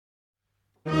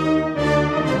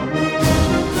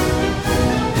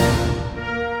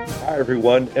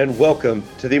everyone, and welcome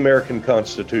to the American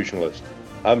Constitutionalist.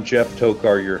 I'm Jeff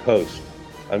Tokar, your host.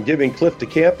 I'm giving Cliff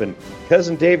DeCamp and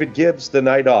Cousin David Gibbs the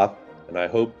night off, and I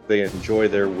hope they enjoy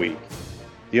their week.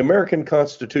 The American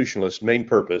Constitutionalist's main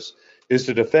purpose is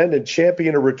to defend and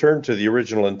champion a return to the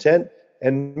original intent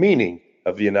and meaning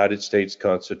of the United States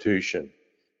Constitution.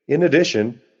 In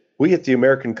addition, we at the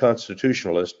American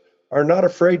Constitutionalist are not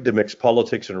afraid to mix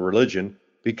politics and religion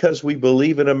because we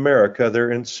believe in America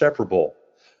they're inseparable.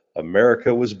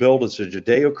 America was built as a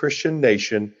Judeo-Christian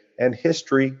nation, and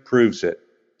history proves it.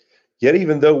 Yet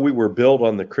even though we were built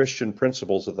on the Christian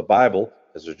principles of the Bible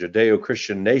as a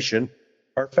Judeo-Christian nation,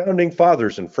 our founding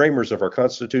fathers and framers of our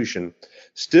Constitution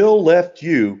still left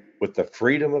you with the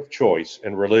freedom of choice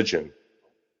in religion.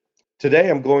 Today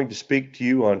I'm going to speak to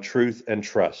you on truth and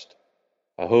trust.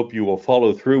 I hope you will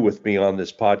follow through with me on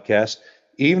this podcast,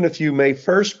 even if you may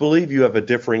first believe you have a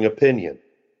differing opinion.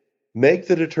 Make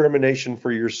the determination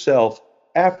for yourself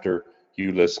after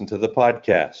you listen to the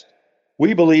podcast.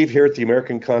 We believe here at the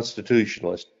American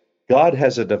Constitutionalist, God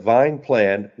has a divine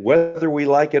plan whether we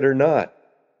like it or not.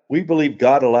 We believe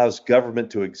God allows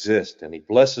government to exist, and He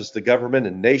blesses the government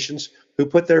and nations who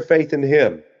put their faith in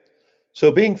Him.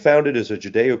 So being founded as a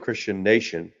Judeo-Christian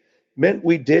nation meant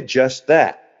we did just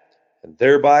that, and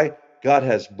thereby God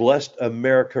has blessed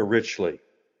America richly.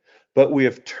 But we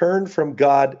have turned from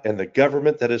God, and the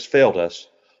government that has failed us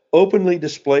openly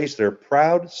displays their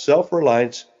proud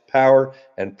self-reliance, power,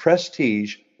 and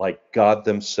prestige like God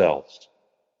themselves.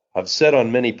 I've said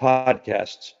on many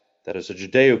podcasts that as a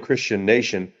Judeo-Christian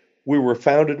nation, we were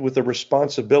founded with a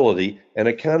responsibility and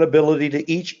accountability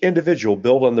to each individual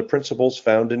built on the principles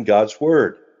found in God's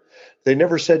Word. They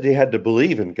never said they had to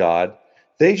believe in God.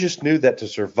 They just knew that to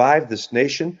survive this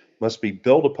nation must be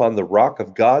built upon the rock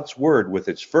of God's Word with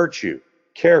its virtue,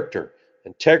 character,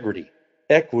 integrity,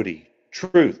 equity,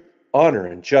 truth, honor,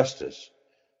 and justice.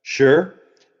 Sure,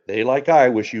 they, like I,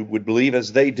 wish you would believe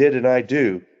as they did and I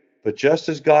do, but just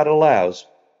as God allows,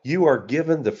 you are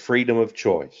given the freedom of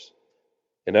choice.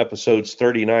 In episodes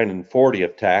 39 and 40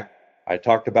 of TAC, I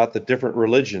talked about the different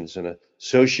religions and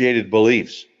associated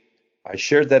beliefs. I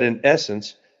shared that in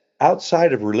essence,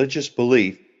 outside of religious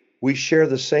belief, we share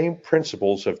the same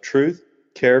principles of truth,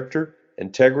 character,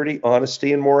 integrity,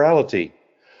 honesty, and morality.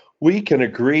 We can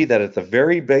agree that at the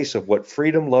very base of what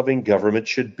freedom-loving government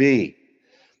should be.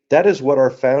 That is what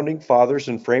our founding fathers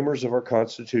and framers of our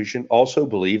Constitution also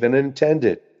believe and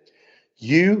intended.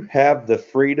 You have the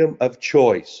freedom of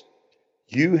choice.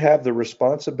 You have the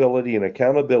responsibility and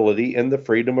accountability in the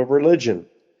freedom of religion.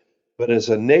 But as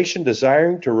a nation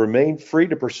desiring to remain free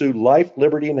to pursue life,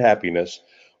 liberty, and happiness,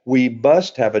 we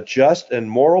must have a just and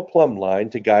moral plumb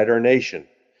line to guide our nation.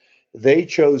 They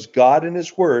chose God and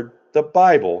His Word, the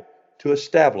Bible, to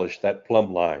establish that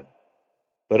plumb line.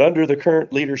 But under the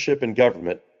current leadership in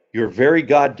government, your very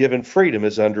God-given freedom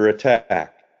is under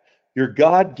attack. Your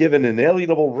God-given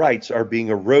inalienable rights are being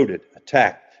eroded,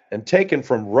 attacked, and taken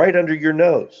from right under your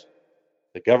nose.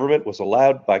 The government was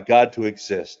allowed by God to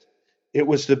exist. It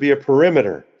was to be a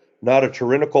perimeter, not a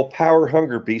tyrannical power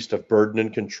hunger beast of burden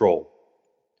and control.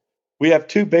 We have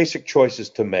two basic choices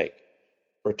to make.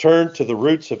 Return to the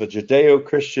roots of a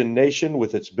Judeo-Christian nation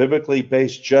with its biblically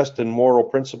based just and moral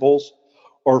principles,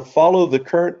 or follow the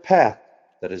current path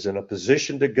that is in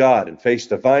opposition to God and face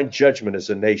divine judgment as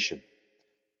a nation.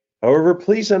 However,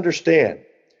 please understand,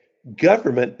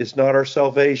 government is not our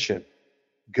salvation.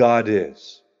 God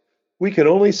is. We can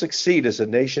only succeed as a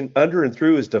nation under and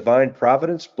through His divine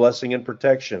providence, blessing, and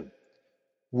protection.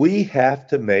 We have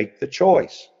to make the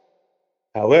choice.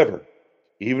 However,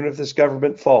 even if this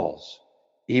government falls,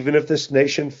 even if this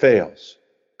nation fails,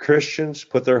 Christians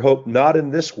put their hope not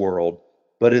in this world,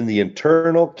 but in the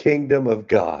eternal kingdom of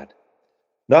God.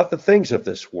 Not the things of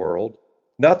this world,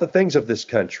 not the things of this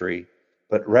country,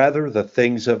 but rather the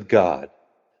things of God.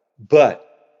 But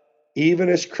even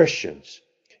as Christians,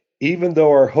 even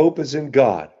though our hope is in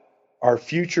God, our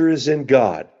future is in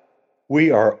God,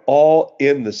 we are all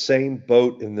in the same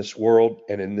boat in this world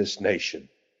and in this nation.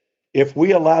 If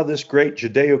we allow this great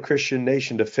Judeo-Christian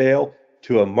nation to fail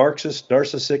to a Marxist,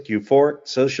 narcissistic, euphoric,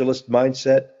 socialist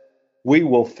mindset, we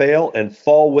will fail and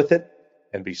fall with it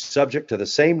and be subject to the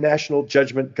same national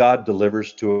judgment God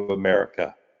delivers to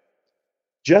America.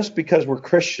 Just because we're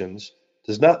Christians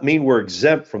does not mean we're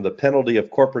exempt from the penalty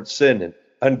of corporate sin and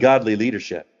ungodly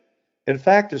leadership. In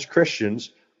fact, as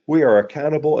Christians, we are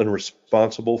accountable and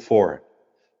responsible for it.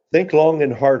 Think long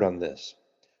and hard on this.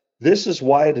 This is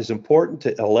why it is important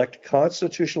to elect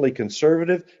constitutionally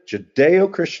conservative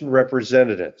Judeo-Christian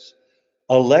representatives.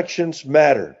 Elections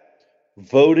matter.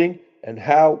 Voting and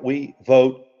how we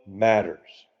vote matters.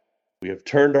 We have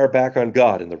turned our back on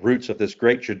God and the roots of this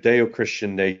great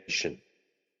Judeo-Christian nation.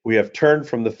 We have turned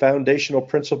from the foundational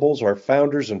principles our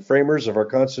founders and framers of our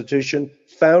Constitution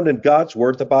found in God's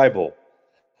Word, the Bible.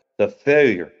 The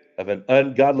failure of an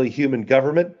ungodly human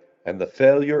government and the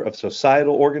failure of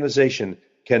societal organization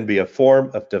can be a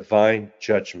form of divine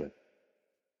judgment.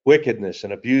 Wickedness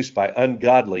and abuse by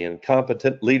ungodly and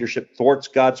incompetent leadership thwarts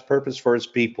God's purpose for his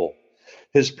people.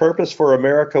 His purpose for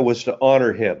America was to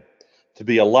honor him, to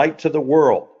be a light to the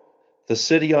world, the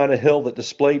city on a hill that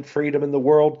displayed freedom in the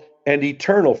world and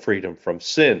eternal freedom from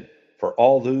sin for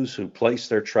all those who place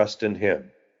their trust in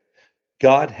him.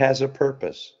 God has a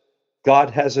purpose.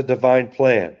 God has a divine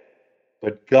plan,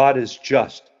 but God is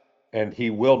just and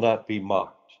he will not be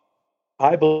mocked.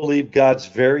 I believe God's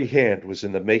very hand was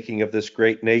in the making of this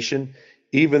great nation,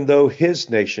 even though his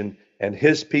nation and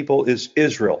his people is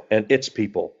Israel and its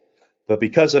people. But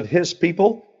because of his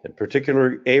people, in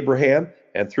particular Abraham,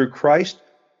 and through Christ,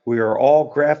 we are all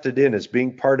grafted in as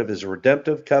being part of his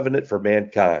redemptive covenant for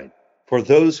mankind, for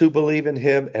those who believe in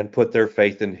him and put their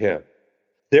faith in him.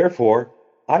 Therefore,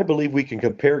 I believe we can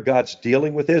compare God's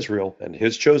dealing with Israel and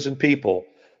his chosen people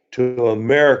to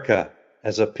America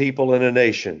as a people and a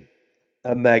nation.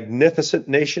 A magnificent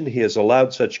nation, he has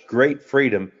allowed such great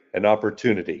freedom and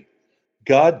opportunity.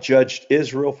 God judged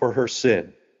Israel for her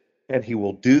sin, and he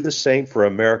will do the same for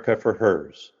America for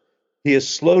hers. He is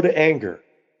slow to anger,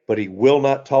 but he will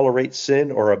not tolerate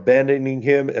sin or abandoning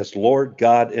him as Lord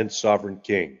God and sovereign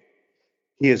King.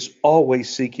 He is always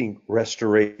seeking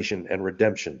restoration and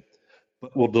redemption,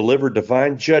 but will deliver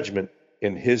divine judgment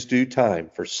in his due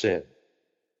time for sin.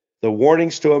 The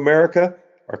warnings to America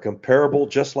are comparable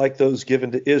just like those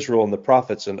given to Israel in the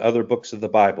prophets and other books of the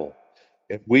Bible.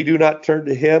 If we do not turn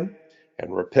to him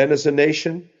and repent as a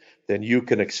nation, then you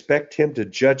can expect him to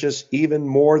judge us even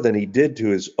more than he did to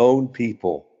his own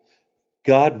people.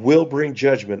 God will bring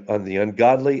judgment on the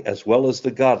ungodly as well as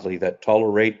the godly that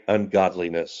tolerate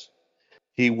ungodliness.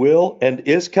 He will and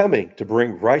is coming to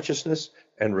bring righteousness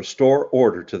and restore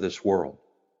order to this world.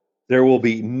 There will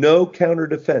be no counter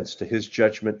defense to his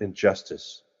judgment and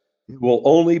justice. It will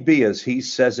only be as he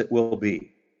says it will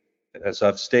be. And as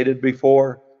I've stated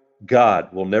before,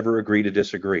 God will never agree to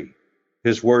disagree.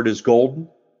 His word is golden.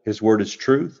 His word is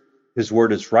truth. His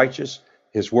word is righteous.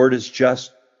 His word is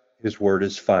just. His word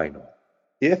is final.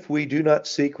 If we do not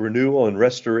seek renewal and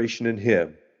restoration in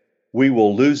him, we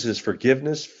will lose his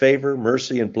forgiveness, favor,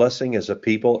 mercy, and blessing as a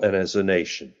people and as a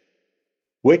nation.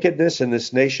 Wickedness in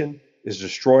this nation is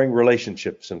destroying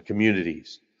relationships and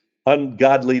communities.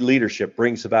 Ungodly leadership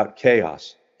brings about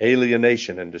chaos,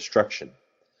 alienation, and destruction.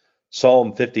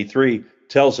 Psalm 53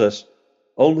 tells us,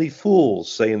 "Only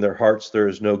fools say in their hearts there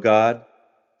is no God.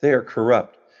 They are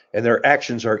corrupt, and their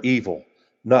actions are evil.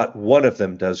 Not one of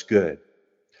them does good."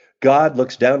 God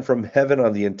looks down from heaven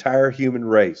on the entire human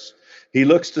race. He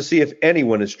looks to see if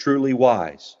anyone is truly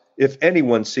wise, if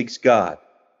anyone seeks God.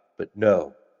 But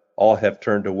no, all have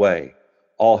turned away.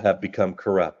 All have become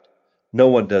corrupt. No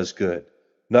one does good.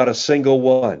 Not a single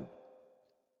one.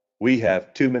 We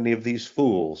have too many of these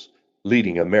fools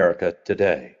leading America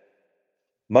today.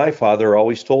 My father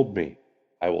always told me,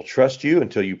 "I will trust you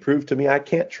until you prove to me I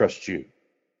can't trust you."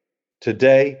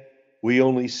 Today, we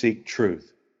only seek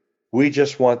truth. We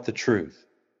just want the truth.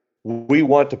 We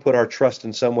want to put our trust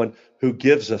in someone who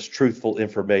gives us truthful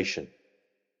information.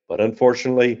 But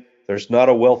unfortunately, there's not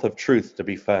a wealth of truth to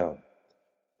be found.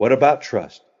 What about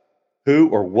trust? Who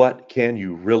or what can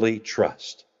you really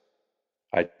trust?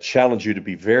 I challenge you to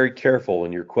be very careful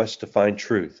in your quest to find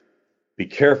truth. Be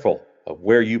careful of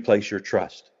where you place your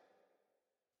trust.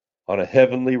 On a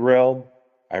heavenly realm,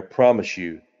 I promise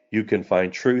you, you can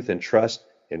find truth and trust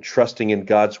in trusting in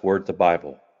God's Word, the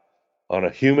Bible. On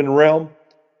a human realm,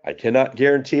 I cannot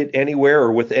guarantee it anywhere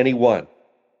or with anyone.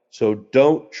 So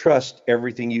don't trust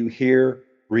everything you hear,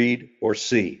 read, or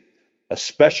see,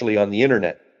 especially on the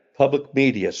internet, public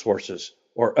media sources,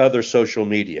 or other social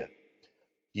media.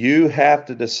 You have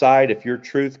to decide if your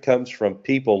truth comes from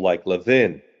people like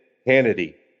Levin,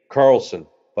 Hannity, Carlson,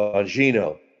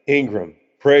 Bongino, Ingram,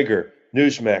 Prager,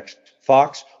 Newsmax,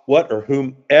 Fox, what or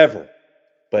whomever.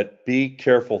 But be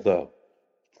careful though.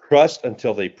 Trust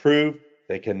until they prove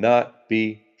they cannot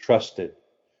be trusted.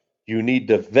 You need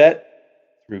to vet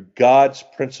through God's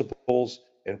principles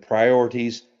and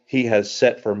priorities he has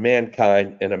set for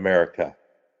mankind in America.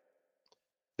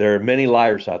 There are many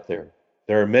liars out there.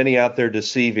 There are many out there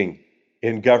deceiving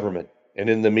in government and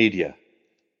in the media.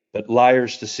 But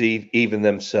liars deceive even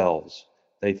themselves.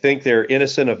 They think they're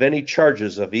innocent of any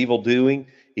charges of evil doing,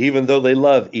 even though they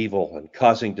love evil and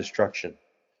causing destruction.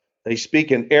 They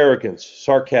speak in arrogance,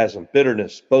 sarcasm,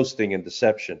 bitterness, boasting, and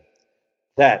deception.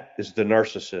 That is the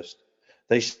narcissist.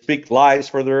 They speak lies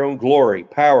for their own glory,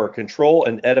 power, control,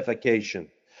 and edification.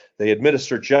 They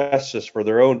administer justice for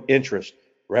their own interest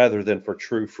rather than for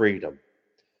true freedom.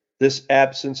 This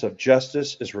absence of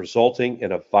justice is resulting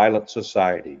in a violent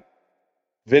society.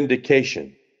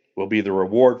 Vindication will be the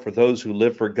reward for those who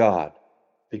live for God,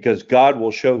 because God will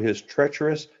show his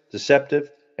treacherous, deceptive,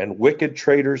 and wicked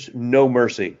traitors no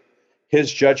mercy.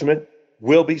 His judgment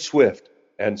will be swift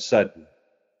and sudden.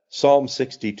 Psalm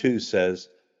 62 says,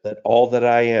 "Let all that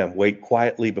I am wait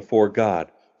quietly before God,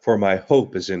 for my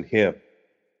hope is in him.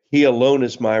 He alone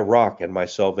is my rock and my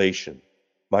salvation,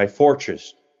 my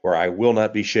fortress where I will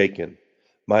not be shaken.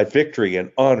 My victory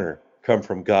and honor come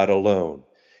from God alone.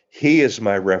 He is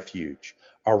my refuge,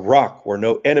 a rock where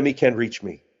no enemy can reach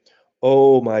me.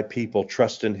 Oh, my people,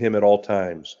 trust in him at all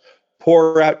times.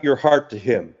 Pour out your heart to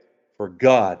him, for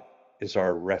God is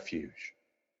our refuge."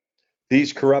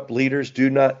 These corrupt leaders do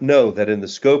not know that in the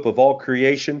scope of all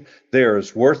creation, they are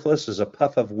as worthless as a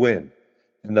puff of wind,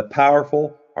 and the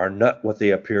powerful are not what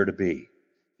they appear to be.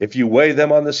 If you weigh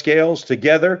them on the scales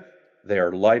together, they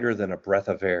are lighter than a breath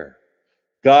of air.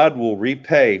 God will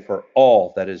repay for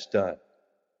all that is done.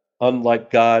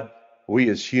 Unlike God, we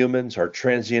as humans are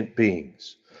transient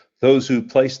beings. Those who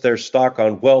place their stock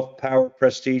on wealth, power,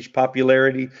 prestige,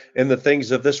 popularity, and the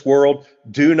things of this world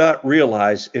do not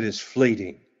realize it is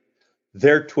fleeting.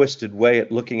 Their twisted way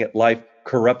at looking at life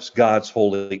corrupts God's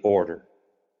holy order.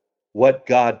 What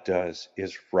God does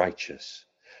is righteous.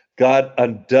 God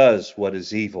undoes what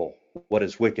is evil, what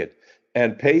is wicked,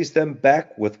 and pays them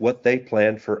back with what they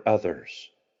planned for others.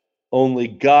 Only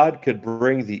God could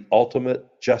bring the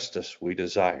ultimate justice we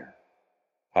desire.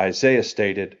 Isaiah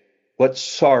stated, "What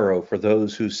sorrow for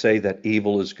those who say that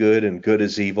evil is good and good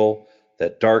is evil,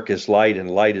 that dark is light and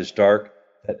light is dark,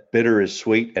 that bitter is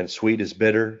sweet and sweet is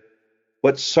bitter.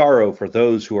 What sorrow for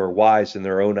those who are wise in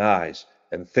their own eyes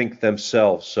and think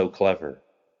themselves so clever."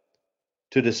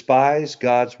 To despise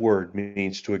God's word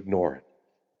means to ignore it,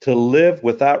 to live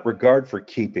without regard for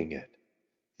keeping it.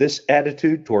 This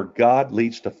attitude toward God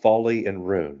leads to folly and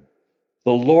ruin.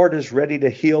 The Lord is ready to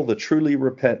heal the truly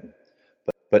repentant,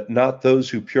 but not those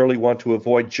who purely want to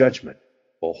avoid judgment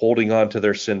while holding on to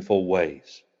their sinful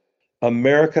ways.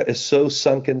 America is so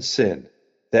sunk in sin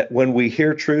that when we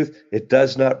hear truth, it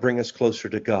does not bring us closer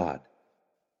to God.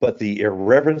 But the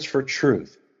irreverence for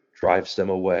truth drives them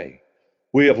away.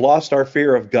 We have lost our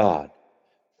fear of God.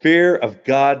 Fear of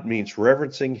God means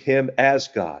reverencing him as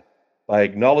God, by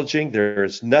acknowledging there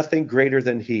is nothing greater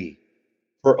than he.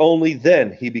 For only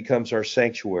then he becomes our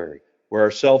sanctuary, where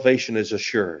our salvation is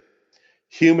assured.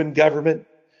 Human government,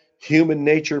 human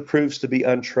nature proves to be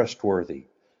untrustworthy.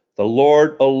 The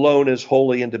Lord alone is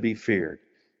holy and to be feared.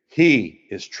 He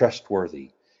is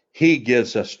trustworthy. He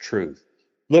gives us truth.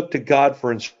 Look to God for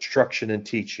instruction and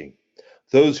teaching.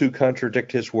 Those who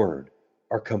contradict his word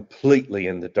are completely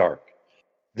in the dark.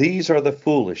 These are the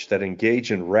foolish that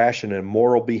engage in rash and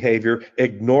immoral behavior,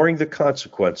 ignoring the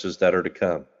consequences that are to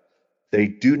come. They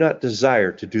do not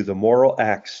desire to do the moral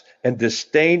acts and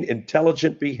disdain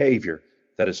intelligent behavior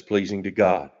that is pleasing to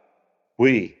God.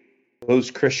 We,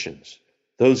 those Christians,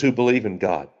 those who believe in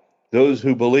God, those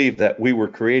who believe that we were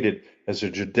created as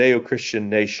a Judeo-Christian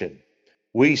nation,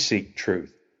 we seek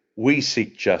truth, we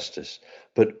seek justice,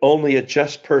 but only a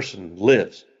just person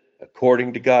lives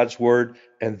according to God's word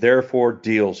and therefore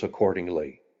deals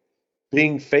accordingly.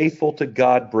 Being faithful to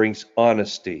God brings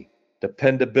honesty,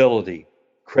 dependability,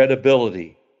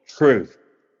 credibility, truth,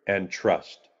 and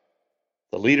trust.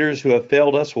 The leaders who have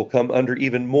failed us will come under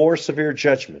even more severe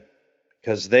judgment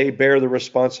because they bear the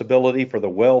responsibility for the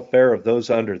welfare of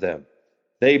those under them.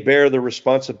 They bear the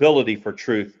responsibility for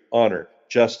truth, honor,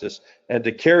 justice, and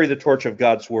to carry the torch of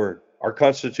God's word, our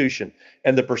Constitution,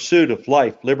 and the pursuit of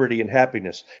life, liberty, and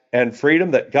happiness, and freedom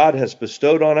that God has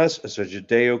bestowed on us as a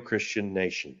Judeo-Christian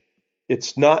nation.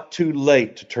 It's not too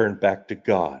late to turn back to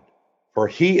God, for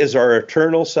he is our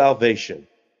eternal salvation,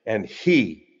 and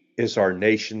he is our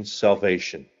nation's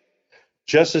salvation.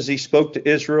 Just as he spoke to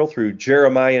Israel through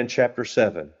Jeremiah in chapter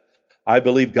 7, I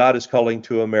believe God is calling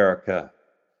to America.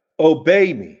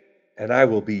 Obey me, and I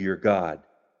will be your God,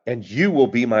 and you will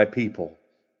be my people.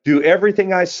 Do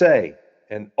everything I say,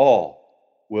 and all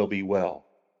will be well.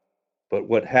 But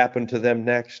what happened to them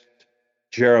next?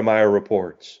 Jeremiah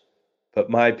reports, "But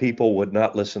my people would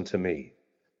not listen to me.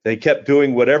 They kept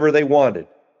doing whatever they wanted,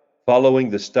 following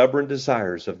the stubborn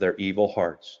desires of their evil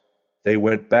hearts. They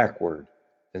went backward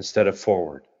instead of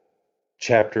forward."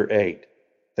 Chapter 8.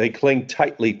 They cling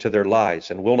tightly to their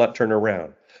lies and will not turn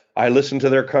around. I listen to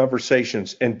their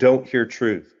conversations and don't hear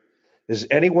truth. Is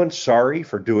anyone sorry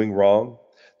for doing wrong?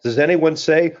 Does anyone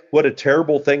say, "What a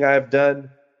terrible thing I have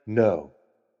done"? No.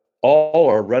 All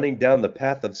are running down the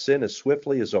path of sin as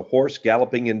swiftly as a horse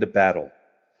galloping into battle.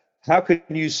 How can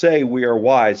you say we are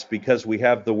wise because we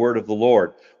have the word of the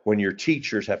Lord when your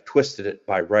teachers have twisted it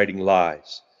by writing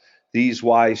lies? These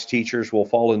wise teachers will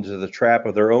fall into the trap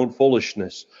of their own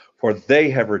foolishness, for they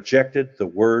have rejected the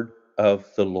word of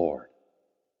the Lord.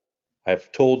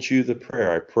 I've told you the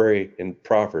prayer I pray in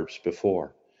Proverbs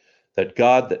before, that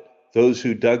those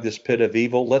who dug this pit of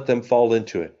evil, let them fall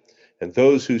into it, and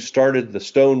those who started the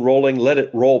stone rolling, let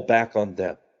it roll back on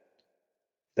them.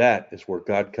 That is where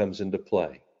God comes into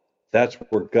play. That's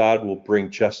where God will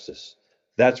bring justice.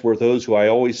 That's where those who I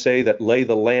always say that lay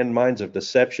the landmines of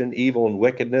deception, evil, and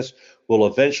wickedness will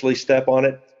eventually step on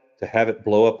it to have it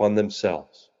blow up on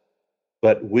themselves.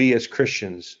 But we as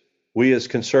Christians, we as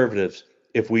conservatives,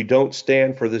 if we don't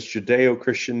stand for this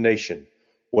Judeo-Christian nation,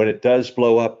 when it does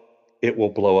blow up, it will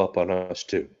blow up on us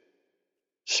too.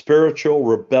 Spiritual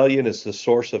rebellion is the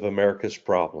source of America's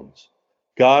problems.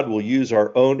 God will use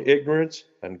our own ignorance,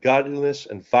 ungodliness,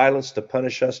 and violence to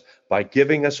punish us by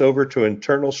giving us over to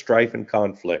internal strife and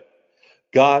conflict.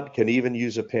 God can even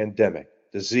use a pandemic,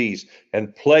 disease,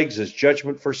 and plagues as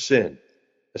judgment for sin,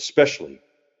 especially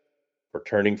for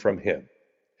turning from Him.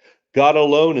 God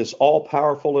alone is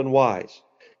all-powerful and wise.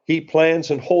 He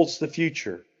plans and holds the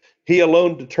future. He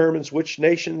alone determines which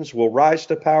nations will rise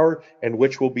to power and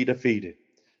which will be defeated.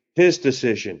 His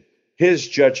decision, His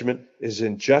judgment is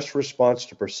in just response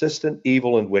to persistent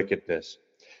evil and wickedness.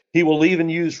 He will even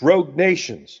use rogue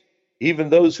nations, even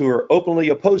those who are openly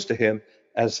opposed to Him,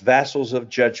 as vassals of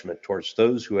judgment towards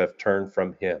those who have turned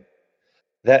from Him.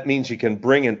 That means He can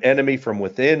bring an enemy from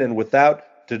within and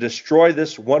without to destroy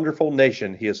this wonderful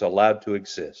nation He has allowed to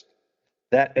exist.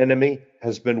 That enemy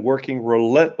has been working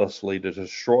relentlessly to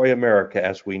destroy America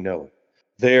as we know it.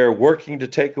 They are working to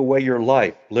take away your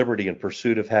life, liberty, and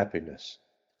pursuit of happiness.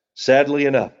 Sadly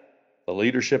enough, the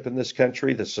leadership in this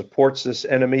country that supports this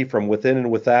enemy from within and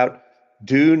without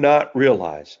do not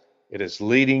realize it is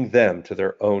leading them to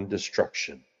their own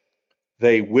destruction.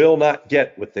 They will not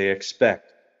get what they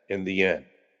expect in the end.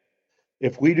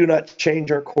 If we do not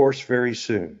change our course very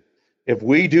soon, if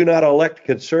we do not elect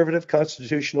conservative,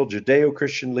 constitutional,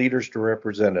 Judeo-Christian leaders to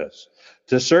represent us,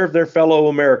 to serve their fellow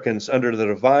Americans under the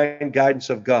divine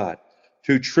guidance of God,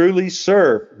 to truly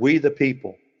serve we the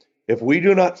people, if we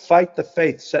do not fight the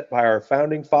faith set by our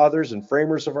founding fathers and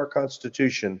framers of our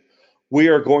Constitution, we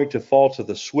are going to fall to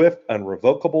the swift,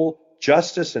 unrevocable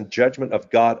justice and judgment of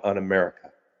God on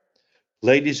America.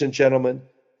 Ladies and gentlemen,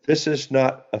 this is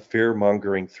not a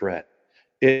fear-mongering threat.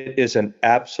 It is an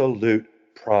absolute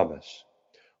promise.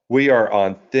 We are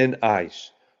on thin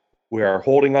ice. We are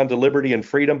holding on to liberty and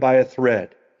freedom by a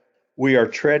thread. We are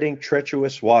treading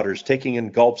treacherous waters, taking in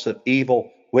gulps of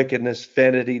evil, wickedness,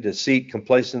 vanity, deceit,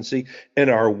 complacency, and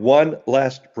are one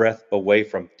last breath away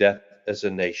from death as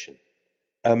a nation.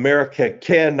 America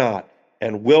cannot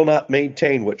and will not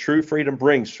maintain what true freedom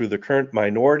brings through the current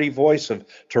minority voice of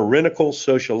tyrannical,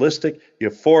 socialistic,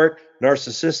 euphoric,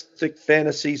 narcissistic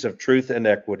fantasies of truth and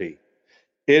equity.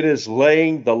 It is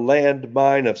laying the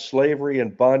landmine of slavery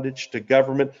and bondage to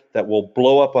government that will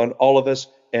blow up on all of us,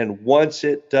 and once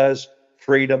it does,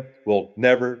 freedom will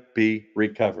never be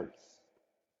recovered.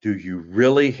 Do you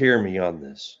really hear me on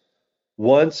this?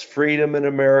 Once freedom in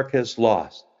America is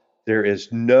lost, there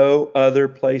is no other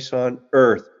place on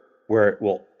earth where it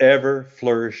will ever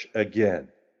flourish again.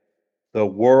 The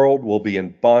world will be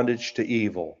in bondage to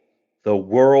evil. The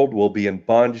world will be in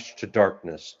bondage to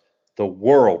darkness. The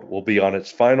world will be on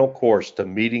its final course to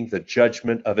meeting the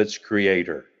judgment of its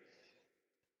Creator.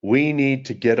 We need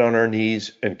to get on our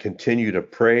knees and continue to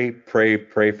pray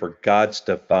for God's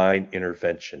divine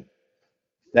intervention.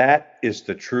 That is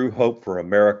the true hope for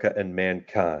America and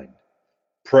mankind.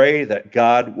 Pray that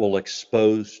God will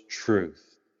expose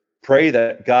truth. Pray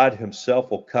that God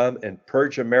Himself will come and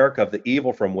purge America of the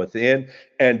evil from within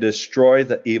and destroy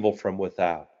the evil from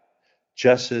without,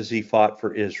 just as He fought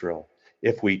for Israel.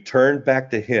 If we turn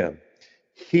back to Him,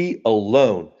 He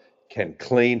alone can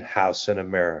clean house in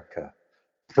America.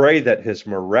 Pray that His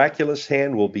miraculous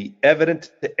hand will be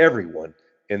evident to everyone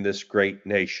in this great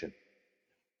nation.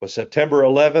 Was September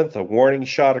 11th a warning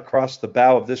shot across the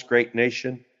bow of this great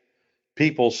nation?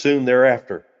 People soon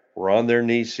thereafter were on their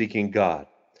knees seeking God.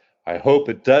 I hope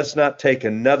it does not take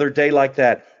another day like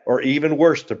that, or even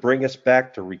worse, to bring us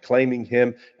back to reclaiming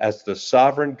Him as the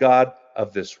sovereign God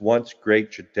of this once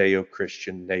great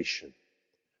Judeo-Christian nation.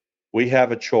 We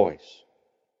have a choice.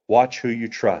 Watch who you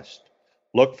trust.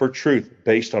 Look for truth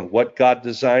based on what God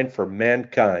designed for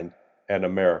mankind and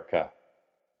America.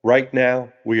 Right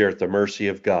now, we are at the mercy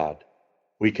of God.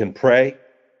 We can pray,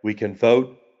 We can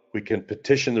vote, we can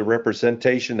petition the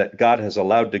representation that God has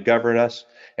allowed to govern us,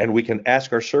 and we can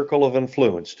ask our circle of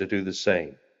influence to do the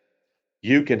same.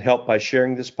 You can help by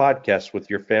sharing this podcast with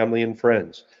your family and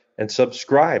friends, and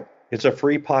subscribe. It's a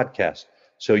free podcast,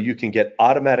 so you can get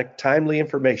automatic, timely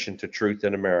information to truth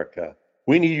in America.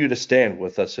 We need you to stand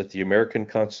with us at the American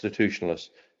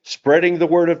Constitutionalist, spreading the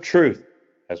word of truth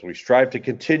as we strive to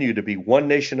continue to be one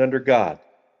nation under God,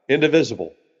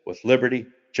 indivisible, with liberty,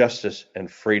 justice, and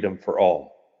freedom for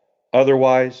all.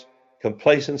 Otherwise,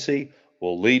 complacency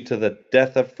will lead to the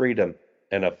death of freedom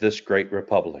and of this great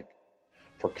republic.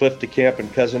 For Cliff DeCamp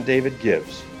and Cousin David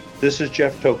Gibbs, this is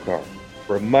Jeff Tokar,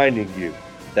 reminding you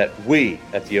that we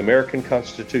at the American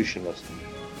Constitutionalist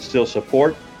still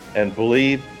support and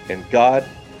believe in God,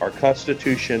 our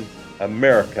Constitution,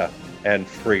 America, and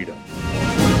freedom.